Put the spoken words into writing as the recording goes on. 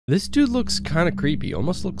This dude looks kind of creepy.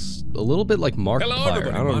 Almost looks a little bit like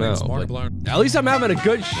Markiplier. I don't know. But at least I'm having a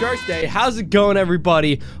good shirt day. How's it going,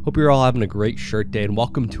 everybody? Hope you're all having a great shirt day, and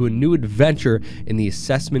welcome to a new adventure in the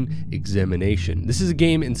assessment examination. This is a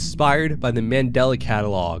game inspired by the Mandela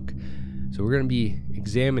Catalogue. So we're gonna be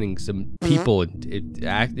examining some people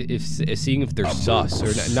and seeing if they're sus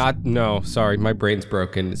or not. No, sorry, my brain's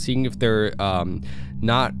broken. Seeing if they're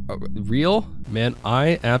not real. Man,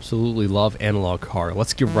 I absolutely love analog horror.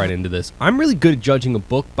 Let's get right into this. I'm really good at judging a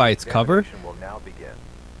book by its cover, will now begin.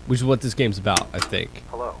 which is what this game's about, I think.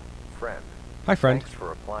 Hello, friend. Hi, friend. Thanks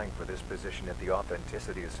for applying for this position at the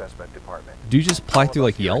Authenticity Assessment Department. Do you just apply through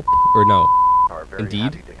like Yelp or no? Are very Indeed.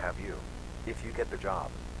 happy to have you, if you get the job,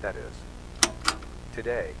 that is.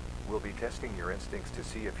 Today, we'll be testing your instincts to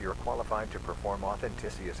see if you're qualified to perform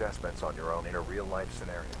authenticity assessments on your own in a real-life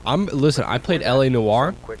scenario. Listen, I played LA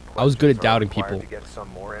Noire. I was good at doubting people. To get some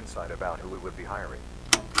more insight about who we would be hiring.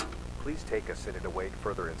 Please take a sit and await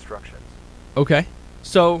further instructions. Okay,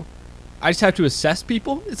 so I just have to assess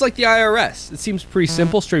people? It's like the IRS. It seems pretty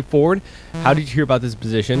simple, straightforward. How did you hear about this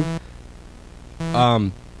position? A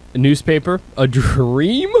newspaper? A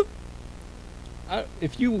dream? I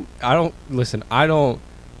don't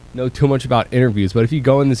know too much about interviews, but if you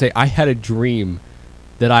go in and say, I had a dream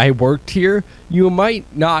that I worked here, you might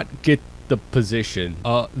not get the position.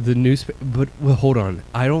 The newspaper, but well, hold on.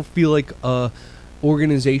 I don't feel like a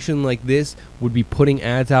organization like this would be putting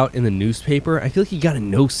ads out in the newspaper. I feel like you gotta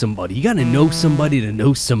know somebody. You gotta know somebody to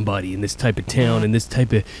know somebody in this type of town, in this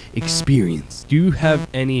type of experience. Do you have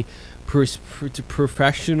any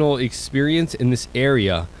professional experience in this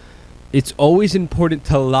area? It's always important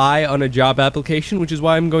to lie on a job application, which is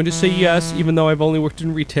why I'm going to say yes, even though I've only worked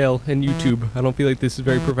in retail and YouTube. I don't feel like this is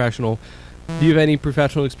very professional. Do you have any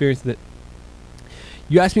professional experience in it?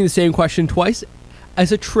 You asked me the same question twice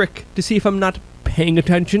as a trick to see if I'm not paying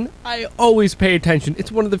attention. I always pay attention.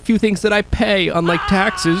 It's one of the few things that I pay, unlike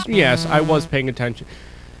taxes. Yes, I was paying attention.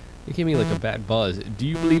 It gave me like a bad buzz. Do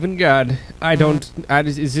you believe in God? I don't.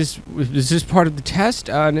 Is this part of the test?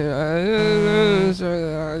 Is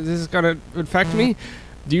this gonna affect me?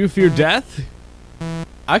 Do you fear death?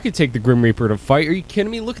 I could take the Grim Reaper to fight. Are you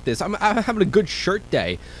kidding me? Look at this. I'm having a good shirt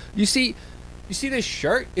day. You see this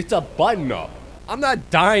shirt? It's a button-up. I'm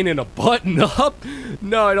not dying in a button-up.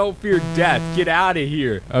 No, I don't fear death. Get out of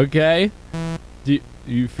here. Okay? Do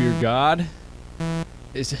you fear God?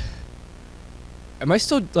 Am I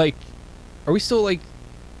still like? Are we still like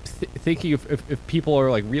thinking if people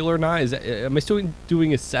are like real or not? Am I still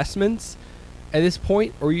doing assessments at this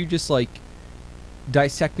point, or are you just like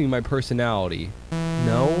dissecting my personality?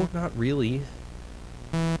 No, not really.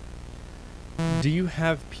 Do you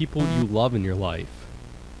have people you love in your life?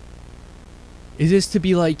 Is this to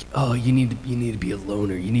be like, oh, you need to be a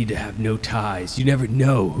loner. You need to have no ties. You never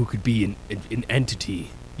know who could be an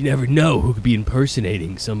entity. You never know who could be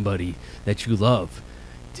impersonating somebody that you love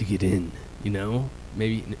to get in, you know?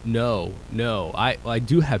 Maybe no. I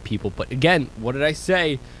do have people, but again, what did I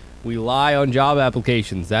say? We lie on job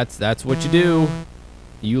applications. That's what you do.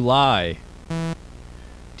 You lie.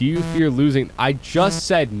 Do you fear losing? I just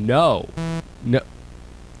said no. No.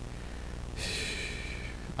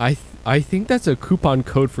 I think that's a coupon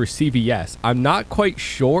code for CVS. I'm not quite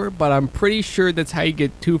sure, but I'm pretty sure that's how you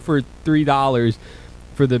get 2 for $3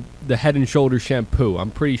 for the Head and Shoulders shampoo.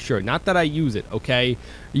 I'm pretty sure. Not that I use it, okay?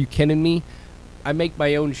 Are you kidding me? I make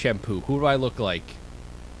my own shampoo. Who do I look like?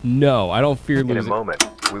 No, I don't fear losing. In a moment,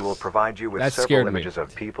 we will provide you with several images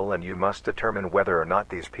of people, and you must determine whether or not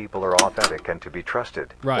these people are authentic and to be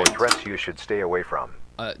trusted, or threats you should stay away from.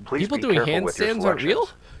 Please people be doing careful with your handstands aren't real?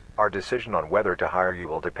 Our decision on whether to hire you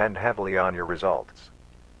will depend heavily on your results.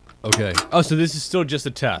 Okay. Oh, so this is still just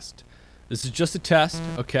a test. This is just a test,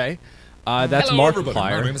 okay? That's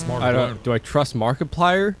Markiplier. Do I trust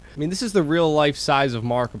Markiplier? I mean, this is the real life size of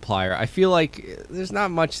Markiplier. I feel like there's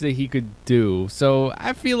not much that he could do. So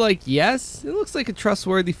I feel like, yes, it looks like a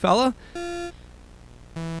trustworthy fella.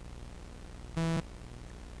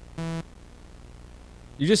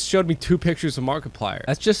 You just showed me 2 pictures of Markiplier.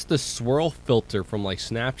 That's just the swirl filter from like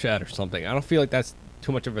Snapchat or something. I don't feel like that's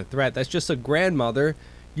too much of a threat. That's just a grandmother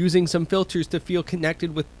using some filters to feel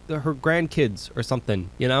connected with her grandkids or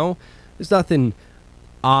something, you know? There's nothing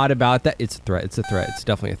odd about that. It's a threat. It's a threat. It's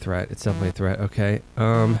definitely a threat. It's definitely a threat. Okay.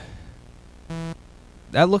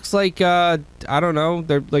 That looks like, I don't know.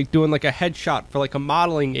 They're like doing like a headshot for like a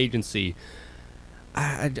modeling agency.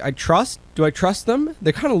 I trust. Do I trust them?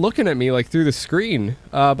 They're kind of looking at me like through the screen.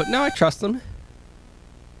 But no, I trust them.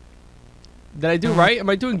 Did I do right?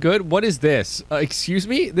 Am I doing good? What is this? Excuse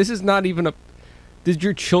me? This is not even a... Did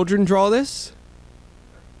your children draw this?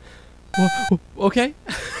 Okay.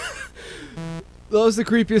 That was the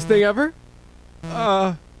creepiest thing ever.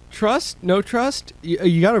 Trust? No trust?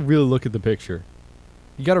 You gotta really look at the picture.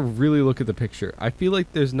 You gotta really look at the picture. I feel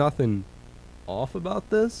like there's nothing off about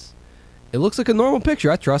this. It looks like a normal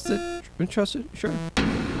picture. I trust it. I trust it. Sure.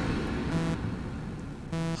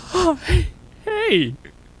 Oh, hey.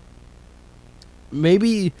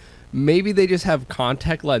 Maybe they just have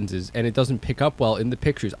contact lenses and it doesn't pick up well in the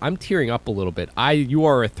pictures. I'm tearing up a little bit. You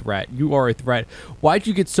are a threat. You are a threat. Why'd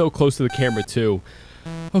you get so close to the camera too?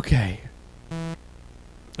 Okay.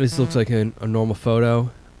 This looks like a normal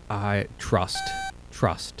photo. I trust.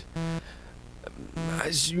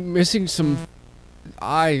 You're missing some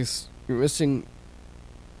eyes. You're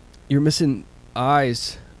missing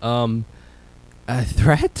eyes. A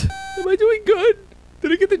threat? Am I doing good?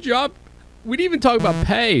 Did I get the job? We didn't even talk about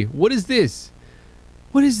pay. What is this?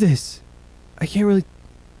 What is this? I can't really...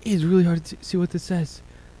 It's really hard to see what this says.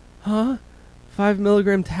 Huh? 5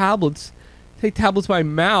 milligram tablets. Take tablets by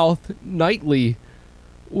mouth nightly.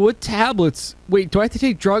 What tablets? Wait, do I have to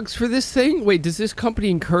take drugs for this thing? Wait, does this company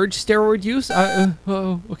encourage steroid use?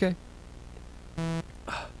 Oh, okay.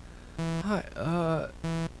 Hi,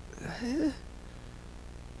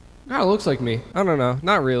 kind of looks like me. I don't know.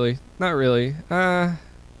 Not really. Not really.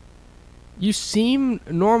 You seem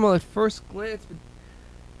normal at first glance, but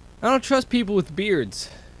I don't trust people with beards.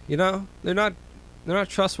 You know? They're not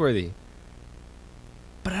trustworthy.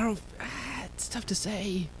 But I don't... it's tough to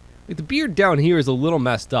say. Like, the beard down here is a little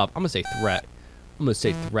messed up. I'm gonna say threat. I'm gonna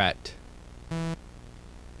say threat.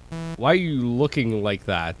 Why are you looking like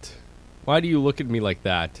that? Why do you look at me like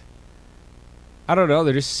that? I don't know.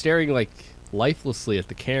 They're just staring, like, lifelessly at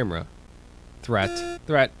the camera. Threat.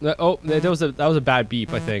 Oh, that was a bad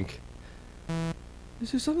beep, I think.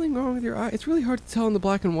 Is there something wrong with your eye? It's really hard to tell in the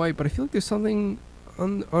black and white, but I feel like there's something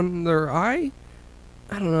on their eye.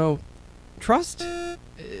 I don't know. Trust?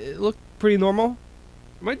 It looked pretty normal.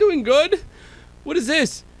 Am I doing good? What is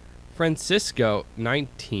this? Francisco,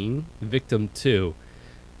 19, victim 2.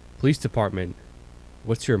 Police department.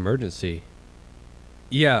 What's your emergency?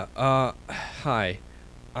 Yeah, hi.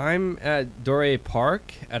 I'm at Dore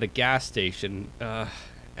Park at a gas station.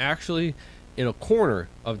 Actually, in a corner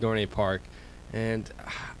of Dore Park. And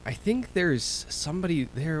I think there's somebody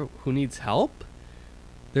there who needs help.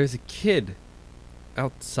 There's a kid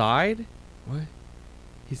outside. What?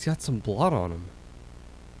 He's got some blood on him.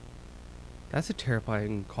 That's a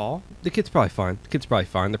terrifying call. The kid's probably fine.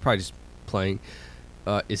 They're probably just playing.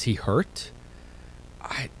 Is he hurt?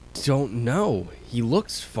 I don't know. He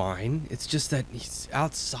looks fine. It's just that he's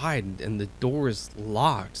outside and the door is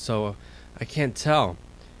locked, so I can't tell.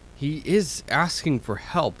 He is asking for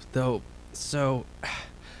help, though, so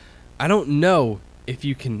I don't know if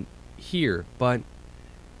you can hear, but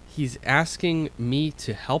he's asking me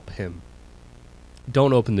to help him.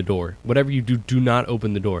 Don't open the door. Whatever you do, do not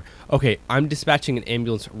open the door. Okay, I'm dispatching an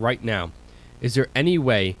ambulance right now. Is there any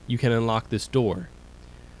way you can unlock this door?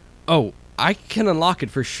 Oh, I can unlock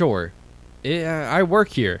it for sure. I work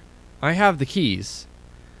here. I have the keys.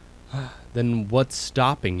 Then what's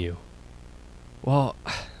stopping you? Well,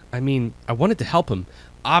 I mean, I wanted to help him.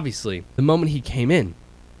 Obviously, the moment he came in.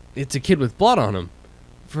 It's a kid with blood on him.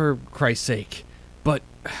 For Christ's sake. But,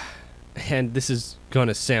 and this is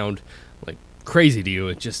gonna sound like crazy to you.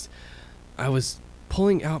 It just, I was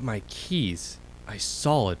pulling out my keys. I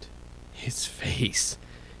saw it. His face.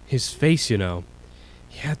 His face, you know.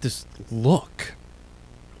 He had this look.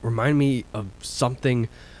 Remind me of something.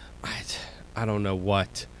 I don't know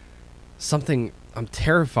what. Something. I'm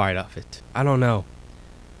terrified of it. I don't know.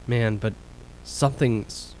 Man, but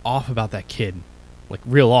something's off about that kid. Like,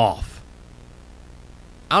 real off.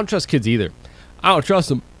 I don't trust kids either. I don't trust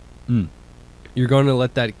them. You're going to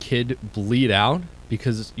let that kid bleed out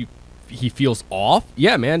because he feels off?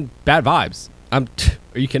 Yeah, man. Bad vibes. Are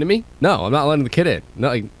you kidding me? No, I'm not letting the kid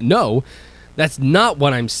in. No, that's not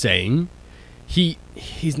what I'm saying.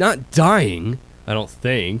 He's not dying, I don't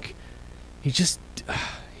think. He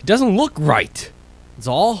doesn't look right. That's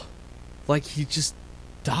all. Like he just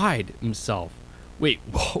died himself. Wait,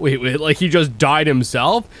 like he just died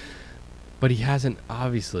himself? But he hasn't,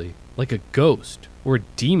 obviously. Like a ghost or a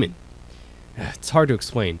demon. It's hard to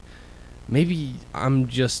explain. Maybe I'm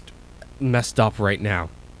just messed up right now.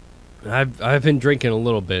 I've been drinking a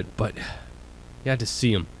little bit, but you had to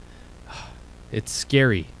see him. It's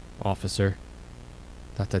scary, officer. ...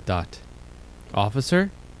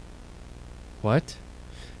 Officer? What?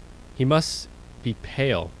 He must be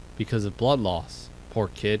pale because of blood loss. Poor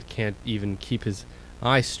kid can't even keep his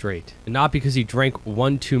eyes straight. And not because he drank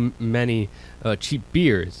one too many cheap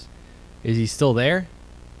beers. Is he still there?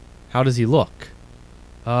 How does he look?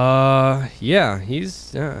 Yeah,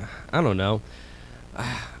 he's, I don't know.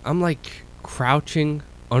 I'm like crouching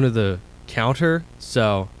under the counter,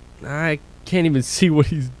 so I can't even see what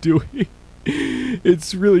he's doing.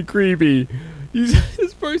 It's really creepy.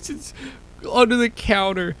 This person's under the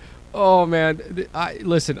counter. Oh man,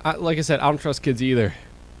 listen. Like I said, I don't trust kids either.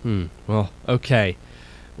 Well, okay.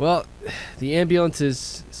 Well, the ambulance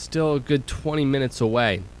is still a good 20 minutes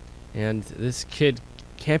away, and this kid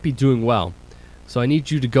can't be doing well. So I need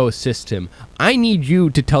you to go assist him. I need you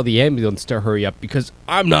to tell the ambulance to hurry up because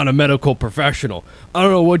I'm not a medical professional. I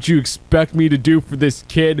don't know what you expect me to do for this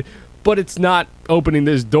kid, but it's not opening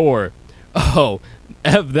this door. Oh,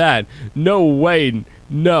 F that. No way.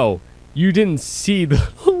 No. You didn't see the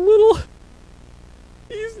little...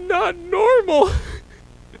 He's not normal.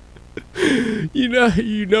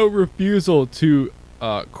 You know refusal to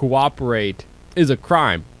cooperate is a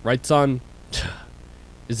crime, right, son?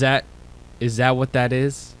 Is that what that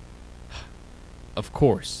is? Of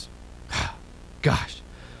course. Gosh.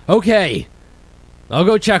 Okay. I'll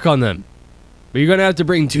go check on them. But you're going to have to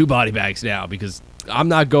bring 2 body bags now because I'm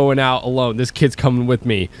not going out alone. This kid's coming with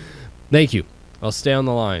me. Thank you. I'll stay on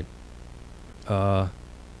the line.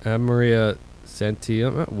 Maria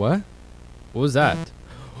Santia. What? What was that?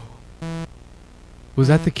 Was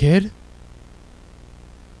that the kid?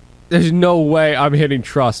 There's no way I'm hitting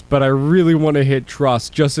trust, but I really want to hit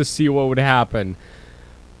trust just to see what would happen.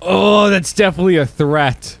 Oh, that's definitely a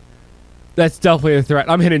threat. That's definitely a threat.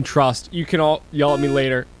 I'm hitting trust. You can all yell at me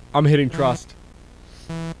later. I'm hitting trust.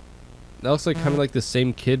 That looks like kind of like the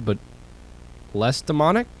same kid, but less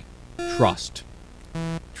demonic. Trust.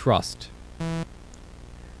 Trust.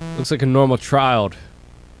 Looks like a normal child.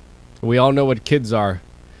 We all know what kids are.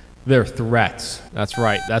 They're threats. That's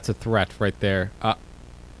right. That's a threat right there.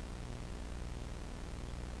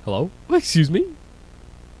 Hello? Excuse me?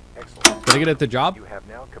 Excellent. Did I get at the job? You have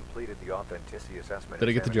now completed the authenticity assessment. Did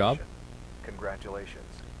I get the job? Congratulations.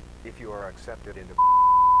 If you are accepted into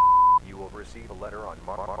you will receive a letter on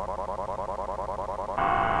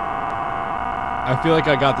I feel like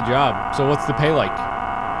I got the job. So what's the pay like?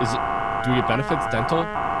 Do we get benefits? Dental?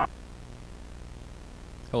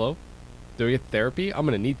 Hello? Do we get therapy? I'm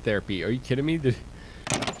gonna need therapy. Are you kidding me?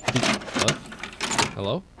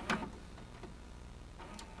 Hello?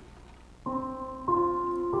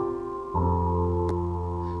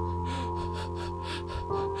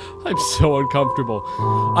 I'm so uncomfortable.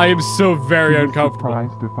 I am so very uncomfortable. She was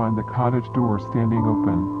surprised to find the cottage door standing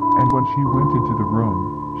open, and when she went into the room,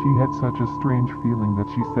 she had such a strange feeling that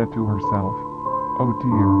she said to herself, "Oh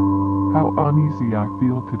dear, how uneasy I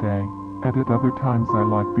feel today, and at other times I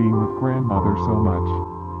like being with grandmother so much."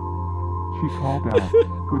 She called out,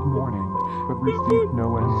 "Good morning," but received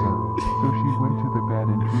no answer, so she went to the bed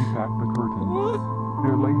and drew back the curtains.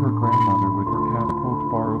 There lay her grandmother with her cap pulled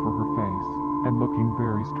far over her face, and looking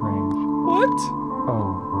very strange. What?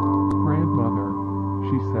 "Oh, grandmother,"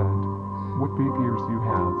 she said, "what big ears you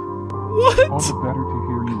have." What? "All the better to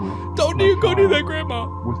hear you with." Don't my you go near child," that grandma.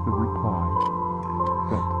 was the reply.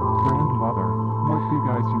 "But, grandmother, what big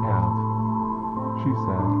eyes you have," she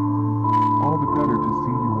said. "All the better to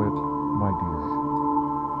see you with, my dear."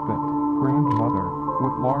 "But, grandmother,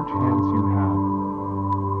 what large hands you have."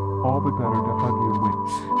 "All the better to hug you with."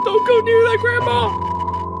 Don't go near that grandma.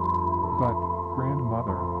 "But,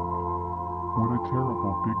 grandmother, what a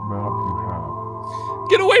terrible big mouth you have."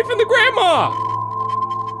 Get away from the grandma.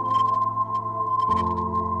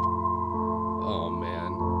 Oh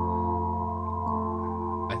man.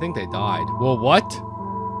 I think they died. Well, what?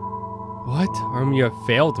 What? Army, you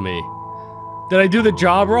failed me. Did I do the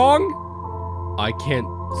job wrong? I can't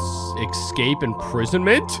escape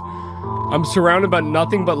imprisonment? I'm surrounded by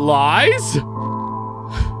nothing but lies?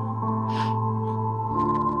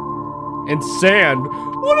 And sand.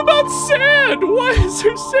 What about sand? Why is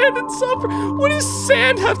there sand and suffering? What does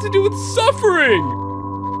sand have to do with suffering?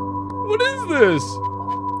 What is this?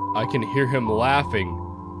 I can hear him laughing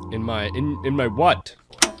in my what?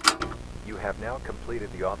 You have now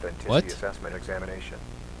completed the authenticity assessment examination.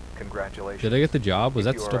 Congratulations. Did I get the job? Was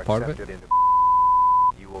If that you still are part of it? accepted into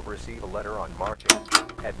you will receive a letter on March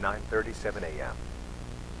 8th at 9:37 a.m.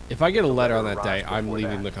 If I get a The letter on that arrives day, I'm before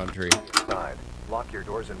leaving the that. country. Inside, lock your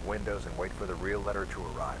doors and windows and wait for the real letter to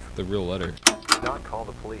arrive. The real letter. Do not call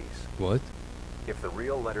the police. What? If the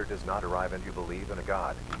real letter does not arrive and you believe in a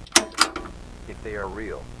God, if they are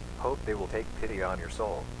real, hope they will take pity on your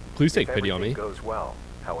soul. Please take If pity on me. everything goes well,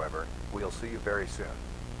 however, we'll see you very soon.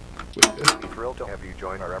 Wait, Be thrilled to have you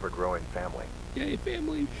join our ever-growing family. yay,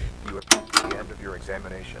 family. You are at the end of your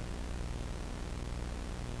examination.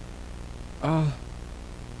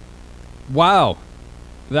 Wow.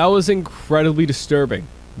 That was incredibly disturbing.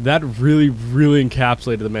 That really, really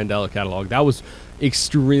encapsulated the Mandela Catalogue. That was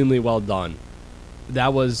extremely well done.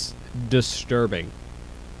 That was disturbing.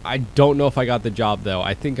 I don't know if I got the job, though.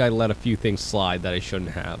 I think I let a few things slide that I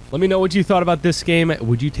shouldn't have. Let me know what you thought about this game.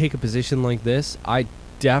 Would you take a position like this? I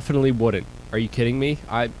definitely wouldn't. Are you kidding me?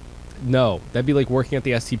 No. That'd be like working at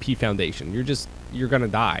the SCP Foundation. You're gonna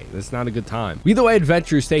die. That's not a good time. Either way,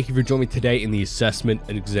 adventurers, thank you for joining me today in the assessment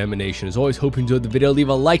and examination. As always, hope you enjoyed the video. Leave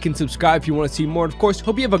a like and subscribe if you want to see more. And of course,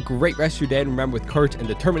 hope you have a great rest of your day. And remember, with courage and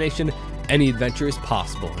determination, any adventure is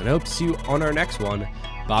possible. And I hope to see you on our next one.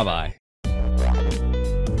 Bye-bye.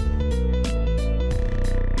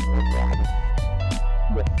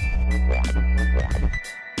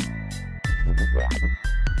 Yeah.